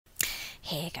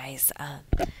Hey guys,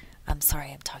 I'm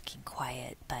sorry I'm talking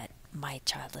quiet, but my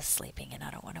child is sleeping and I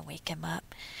don't want to wake him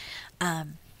up.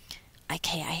 Um,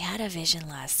 okay, I had a vision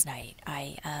last night.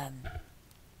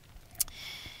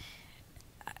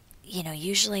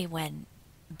 Usually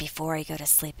before I go to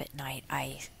sleep at night,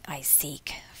 I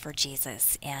seek for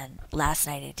Jesus, and last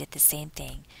night I did the same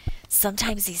thing.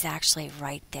 Sometimes he's actually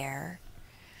right there,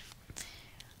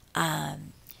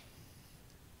 um,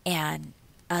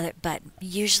 but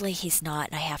usually he's not,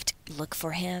 and I have to look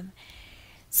for him.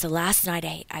 So last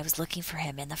night I was looking for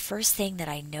him, and the first thing that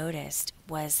I noticed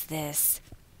was this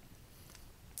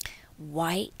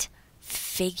white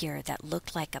figure that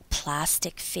looked like a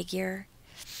plastic figure.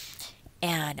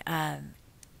 And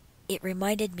it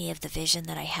reminded me of the vision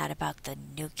that I had about the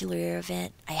nuclear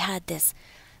event. I had this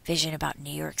vision about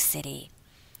New York City,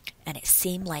 and it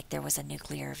seemed like there was a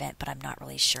nuclear event, but I'm not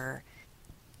really sure.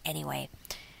 Anyway,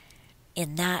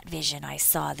 in that vision I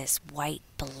saw this white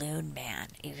balloon man.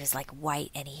 He was like white,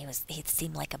 and he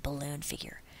seemed like a balloon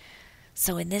figure.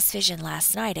 So in this vision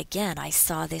last night, again, I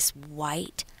saw this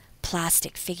white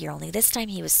plastic figure, only this time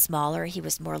he was smaller, he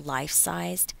was more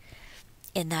life-sized.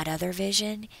 In that other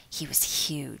vision, he was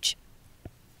huge,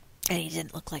 and he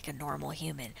didn't look like a normal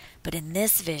human. But in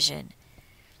this vision,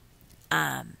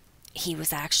 he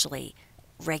was actually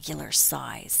regular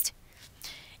sized.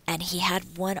 And he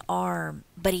had one arm,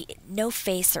 but no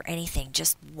face or anything,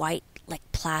 just white, like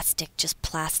plastic, just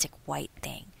plastic white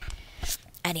thing.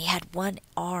 And he had one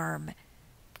arm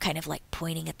kind of like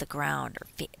pointing at the ground or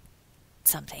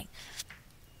something.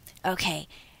 Okay,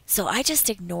 so I just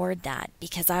ignored that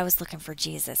because I was looking for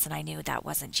Jesus and I knew that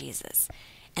wasn't Jesus.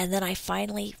 And then I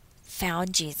finally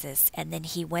found Jesus, and then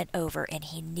he went over and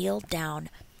he kneeled down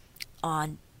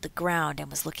on the ground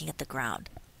and was looking at the ground.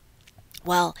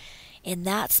 Well, in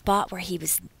that spot where he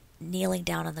was kneeling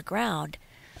down on the ground,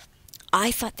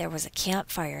 I thought there was a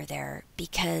campfire there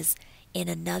because in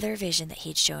another vision that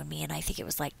he'd shown me, and I think it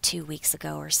was like 2 weeks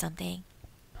ago or something,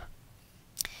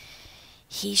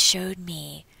 he showed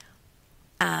me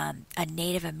a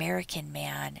Native American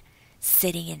man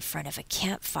sitting in front of a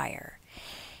campfire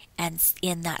and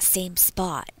in that same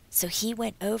spot. So he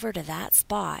went over to that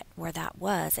spot where that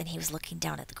was, and he was looking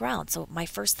down at the ground. So my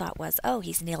first thought was, oh,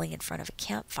 he's kneeling in front of a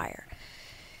campfire.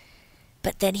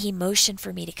 But then he motioned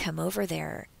for me to come over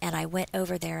there, and I went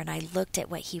over there and I looked at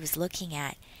what he was looking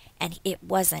at, and it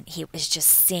was just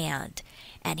sand.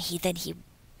 And he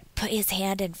put his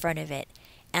hand in front of it,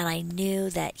 and I knew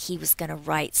that he was going to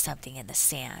write something in the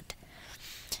sand.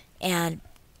 And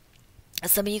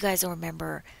some of you guys will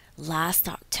remember last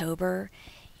October,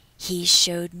 he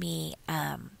showed me,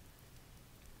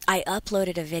 I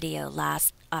uploaded a video I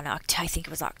think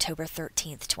it was October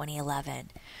 13th,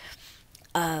 2011,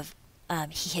 of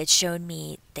he had shown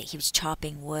me that he was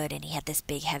chopping wood, and he had this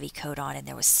big heavy coat on, and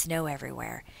there was snow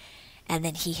everywhere. And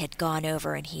then he had gone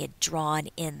over and he had drawn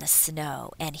in the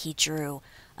snow, and he drew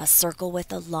a circle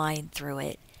with a line through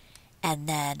it, and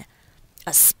then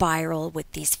a spiral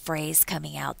with these phrases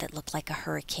coming out that looked like a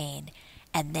hurricane,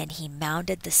 and then he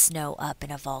mounted the snow up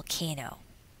in a volcano.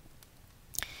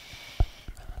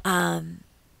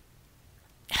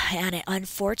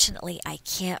 Unfortunately, I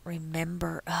can't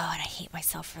remember. Oh, and I hate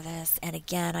myself for this. And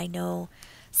again, I know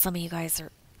some of you guys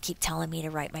keep telling me to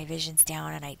write my visions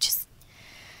down, and I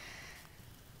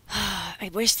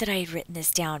wish that I had written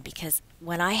this down, because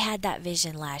when I had that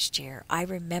vision last year, I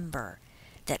remember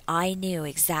that I knew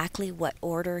exactly what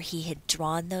order he had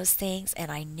drawn those things,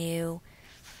 and I knew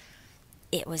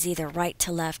it was either right to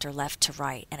left or left to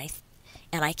right, and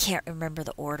I can't remember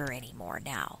the order anymore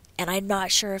now. And I'm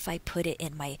not sure if I put it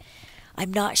in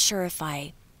I'm not sure if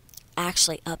I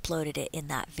actually uploaded it in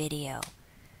that video.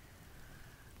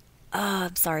 Oh,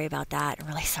 I'm sorry about that. I'm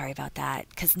really sorry about that,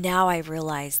 because now I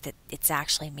realize that it's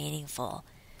actually meaningful,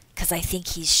 because I think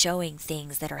he's showing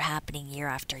things that are happening year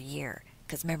after year.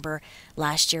 Because remember,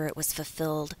 last year it was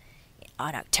fulfilled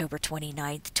on October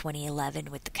 29th,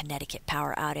 2011 with the Connecticut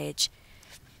power outage,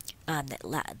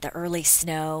 the early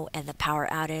snow and the power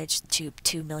outage to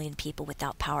 2 million people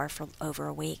without power for over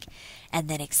a week. And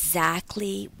then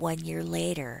exactly 1 year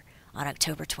later, on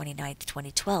October 29th,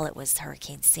 2012, it was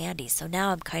Hurricane Sandy. So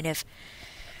now I'm kind of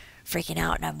freaking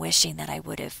out, and I'm wishing that I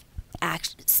would have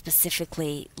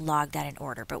specifically logged that in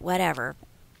order, but whatever.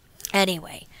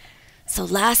 Anyway, so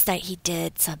last night he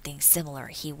did something similar.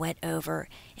 He went over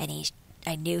and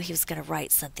I knew he was going to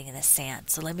write something in the sand.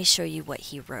 So let me show you what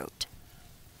he wrote.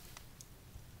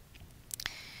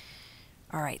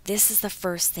 All right, this is the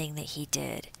first thing that he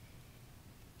did.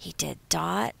 He did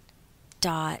dot,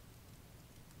 dot,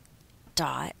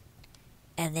 dot,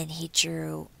 and then he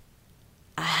drew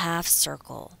a half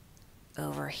circle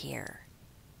over here.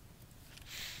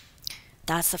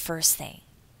 That's the first thing.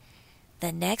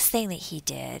 The next thing that he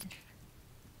did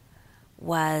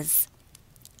was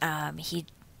he,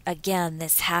 again,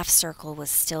 this half circle was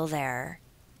still there.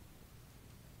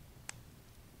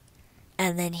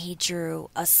 And then he drew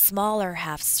a smaller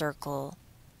half circle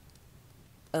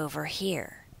over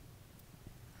here.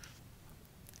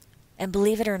 And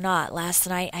believe it or not, last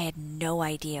night I had no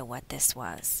idea what this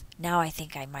was. Now I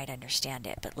think I might understand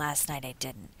it, but last night I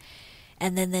didn't.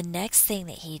 And then the next thing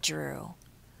that he drew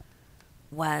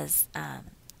was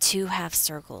two half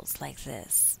circles like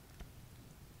this.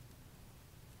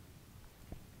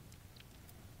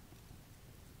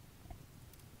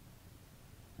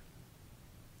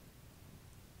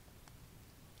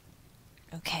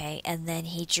 Okay, and then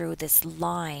he drew this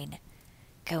line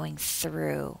going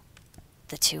through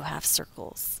the two half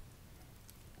circles.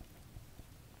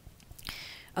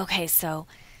 Okay, so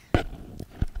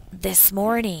this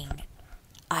morning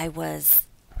I was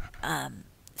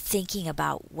thinking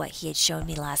about what he had shown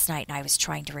me last night, and I was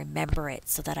trying to remember it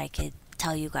so that I could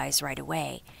tell you guys right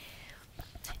away.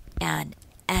 And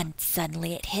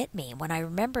suddenly it hit me. When I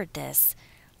remembered this,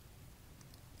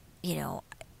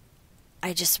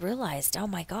 I just realized, oh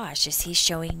my gosh, is he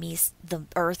showing me the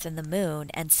earth and the moon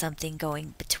and something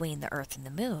going between the earth and the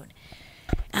moon?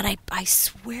 And I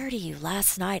swear to you,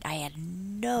 last night I had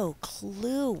no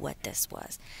clue what this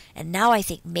was. And now I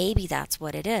think maybe that's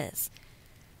what it is.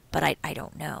 But I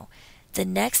don't know. The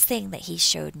next thing that he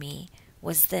showed me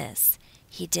was this.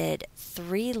 He did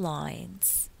 3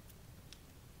 lines.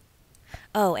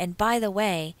 Oh, and by the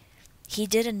way, he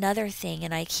did another thing,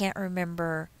 and I can't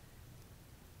remember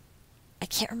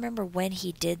when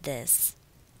he did this.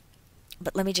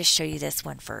 But let me just show you this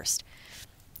one first,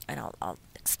 and I'll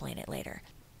explain it later.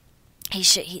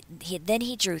 Then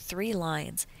he drew 3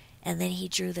 lines, and then he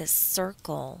drew this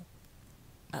circle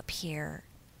up here.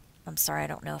 I'm sorry, I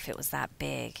don't know if it was that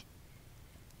big.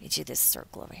 He drew this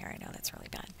circle over here. I know that's really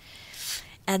bad.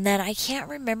 And then I can't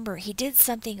remember. He did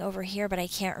something over here, but I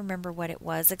can't remember what it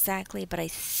was exactly. But I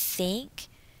think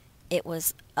it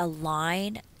was a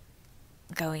line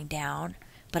going down,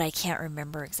 but I can't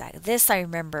remember exactly. This I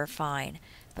remember fine,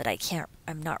 but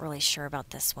I'm not really sure about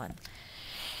this one.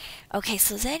 Okay,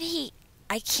 so then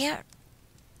I can't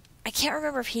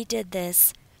remember if he did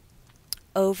this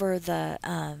over the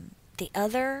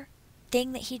other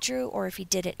thing that he drew or if he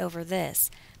did it over this.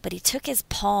 But he took his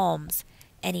palms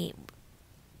and he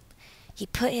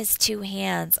put his 2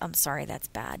 hands, I'm sorry, that's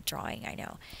bad drawing, I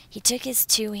know. He took his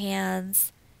 2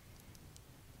 hands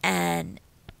and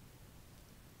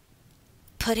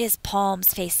put his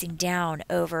palms facing down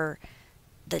over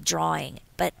the drawing.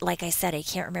 But like I said, I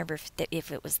can't remember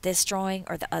if it was this drawing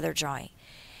or the other drawing.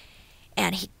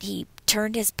 And he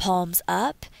turned his palms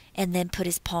up and then put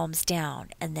his palms down,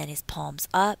 and then his palms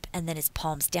up and then his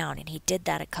palms down. And he did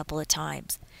that a couple of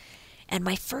times. And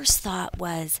my first thought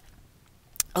was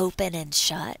open and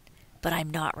shut, but I'm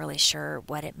not really sure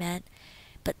what it meant.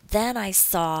 But then I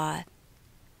saw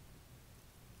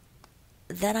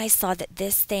that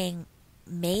this thing,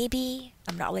 maybe,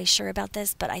 I'm not really sure about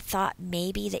this, but I thought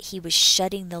maybe that he was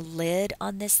shutting the lid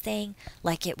on this thing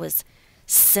like it was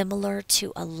similar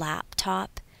to a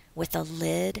laptop with a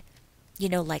lid,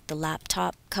 like the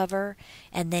laptop cover,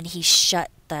 and then he shut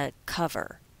the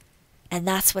cover. And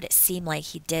that's what it seemed like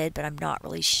he did, but I'm not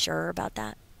really sure about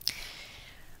that.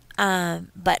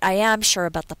 But I am sure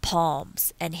about the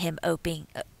palms and him opening,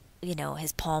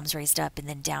 his palms raised up and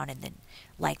then down and then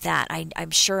like that.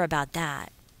 I'm sure about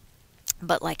that.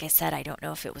 But like I said, I don't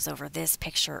know if it was over this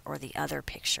picture or the other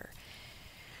picture.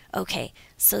 Okay,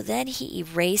 so then he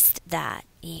erased that.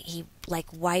 He like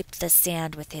wiped the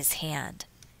sand with his hand.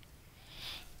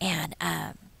 And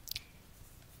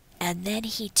then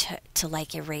he took to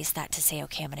like erase that to say,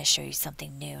 okay, I'm going to show you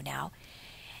something new now.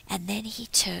 And then he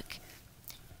took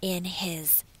in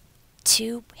his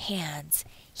 2 hands,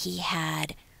 he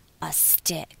had a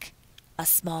stick, a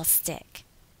small stick.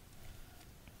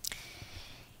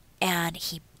 And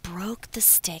he broke the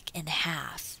stick in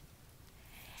half.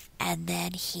 And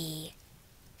then he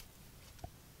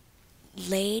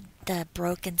laid the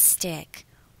broken stick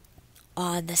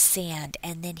on the sand,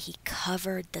 and then he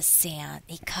covered the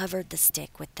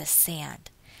stick with the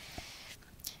sand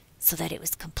so that it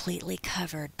was completely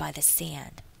covered by the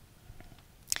sand.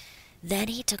 Then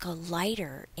he took a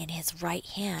lighter in his right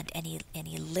hand and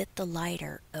he lit the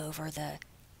lighter over the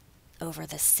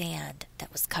sand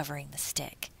that was covering the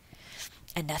stick,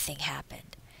 and nothing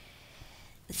happened.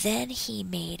 Then he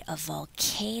made a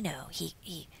volcano. He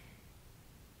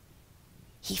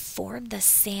formed the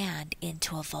sand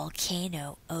into a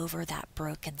volcano over that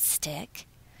broken stick.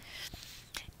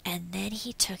 And then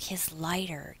he took his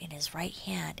lighter in his right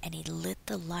hand and he lit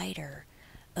the lighter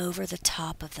over the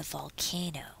top of the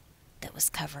volcano that was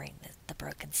covering the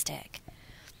broken stick.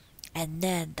 And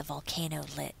then the volcano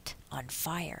lit on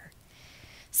fire.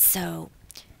 So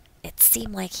it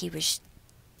seemed like he was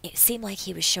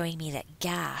showing me that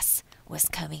gas was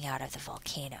coming out of the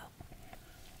volcano.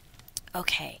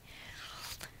 Okay.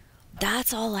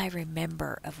 That's all I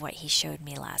remember of what he showed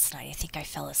me last night. I think I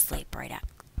fell asleep right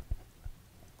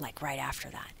after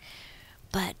that.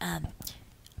 But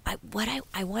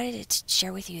I wanted to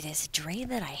share with you this dream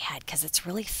that I had because it's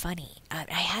really funny. I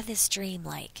had this dream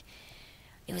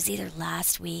it was either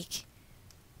last week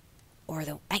or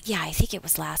I think it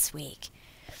was last week,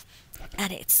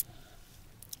 and it's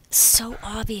so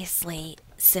obviously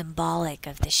symbolic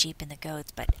of the sheep and the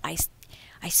goats. But I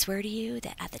swear to you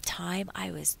that at the time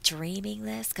I was dreaming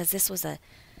this, because this was a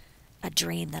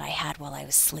dream that I had while I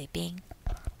was sleeping.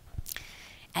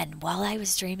 And while I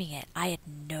was dreaming it, I had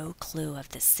no clue of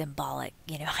the symbolic,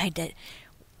 I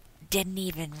didn't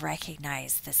even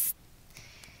recognize this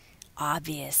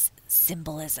obvious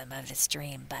symbolism of this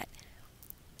dream. But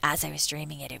as I was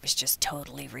dreaming it, it was just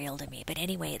totally real to me. But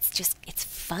anyway, it's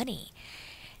funny.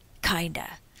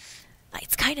 Kinda.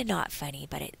 It's kinda not funny,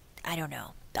 but I don't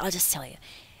know. I'll just tell you.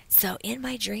 So in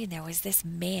my dream, there was this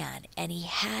man, and he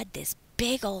had this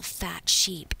big old fat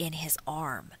sheep in his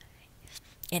arm.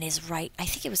 In his right, I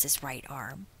think it was his right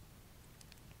arm,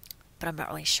 but I'm not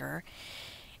really sure.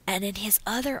 And in his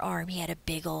other arm, he had a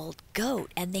big old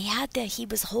goat, and he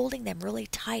was holding them really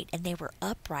tight, and they were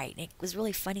upright, and it was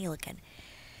really funny looking.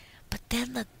 But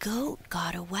then the goat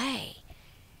got away,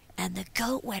 and the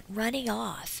goat went running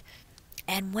off,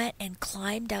 and went and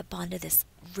climbed up onto this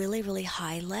really, really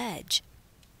high ledge.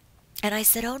 And I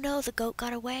said, "Oh no, the goat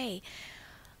got away.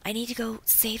 I need to go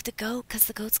save the goat because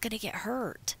the goat's going to get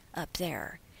hurt up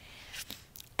there."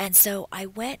 And so I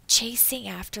went chasing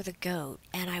after the goat,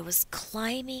 and I was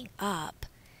climbing up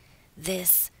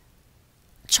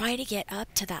trying to get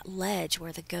up to that ledge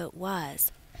where the goat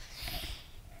was.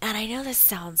 And I know it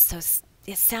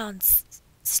sounds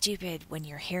stupid when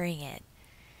you're hearing it,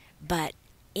 but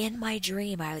in my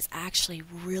dream I was actually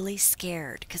really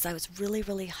scared because I was really,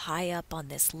 really high up on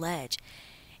this ledge,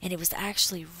 and it was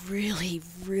actually really,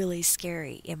 really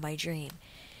scary in my dream.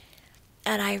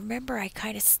 And I remember I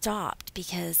kind of stopped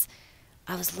because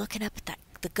I was looking up at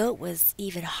the goat was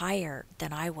even higher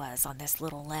than I was on this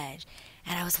little ledge.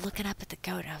 And I was looking up at the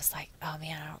goat, and I was like, "Oh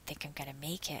man, I don't think I'm going to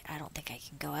make it. I don't think I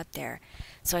can go up there."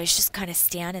 So I was just kind of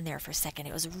standing there for a second.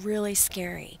 It was really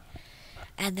scary.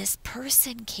 And this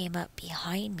person came up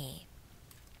behind me,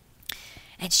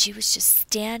 and she was just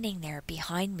standing there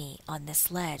behind me on this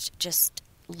ledge, just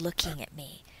looking at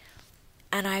me.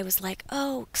 And I was like,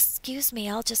 "Oh, excuse me,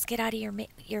 I'll just get out of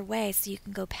your way so you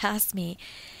can go past me."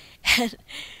 And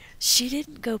she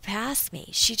didn't go past me.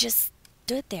 She just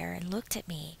stood there and looked at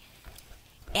me.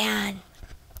 And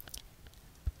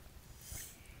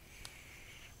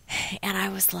I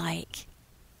was like,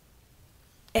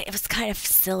 it was kind of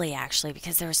silly actually,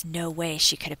 because there was no way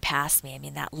she could have passed me. I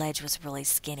mean, that ledge was really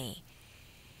skinny.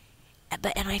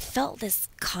 And I felt this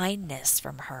kindness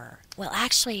from her. Well,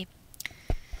 actually,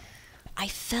 I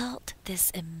felt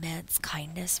this immense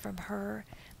kindness from her,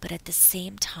 but at the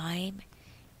same time,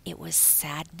 it was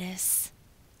sadness,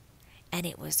 and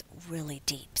it was really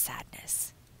deep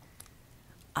sadness.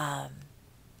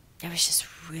 It was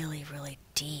just really, really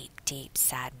deep, deep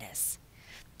sadness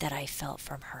that I felt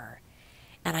from her.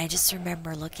 And I just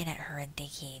remember looking at her and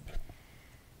thinking,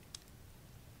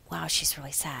 wow, she's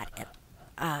really sad.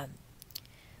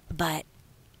 But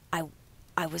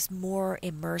I was more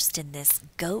immersed in this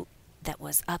goat that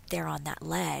was up there on that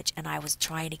ledge, and I was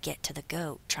trying to get to the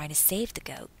goat, trying to save the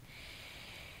goat.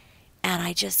 And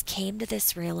I just came to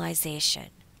this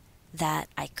realization that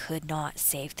I could not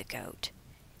save the goat.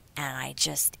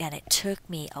 And it took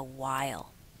me a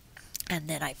while. And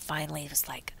then I finally was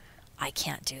like, I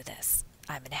can't do this.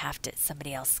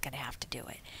 Somebody else is going to have to do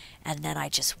it. And then I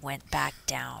just went back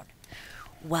down.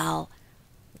 Well,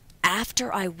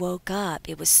 after I woke up,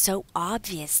 it was so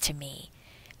obvious to me,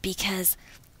 because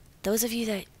those of you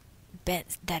that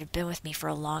have been with me for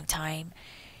a long time,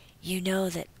 you know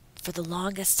that for the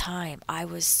longest time, I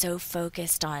was so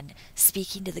focused on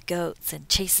speaking to the goats and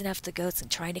chasing after the goats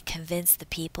and trying to convince the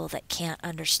people that can't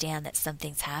understand that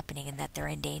something's happening and that they're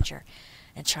in danger,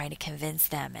 and trying to convince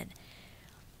them. And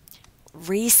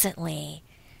recently,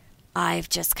 I've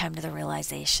just come to the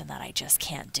realization that I just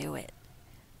can't do it.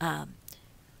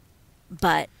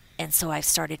 And so I've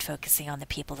started focusing on the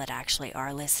people that actually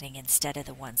are listening instead of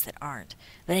the ones that aren't.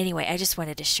 But anyway, I just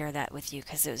wanted to share that with you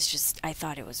because I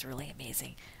thought it was really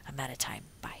amazing. I'm out of time.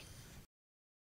 Bye.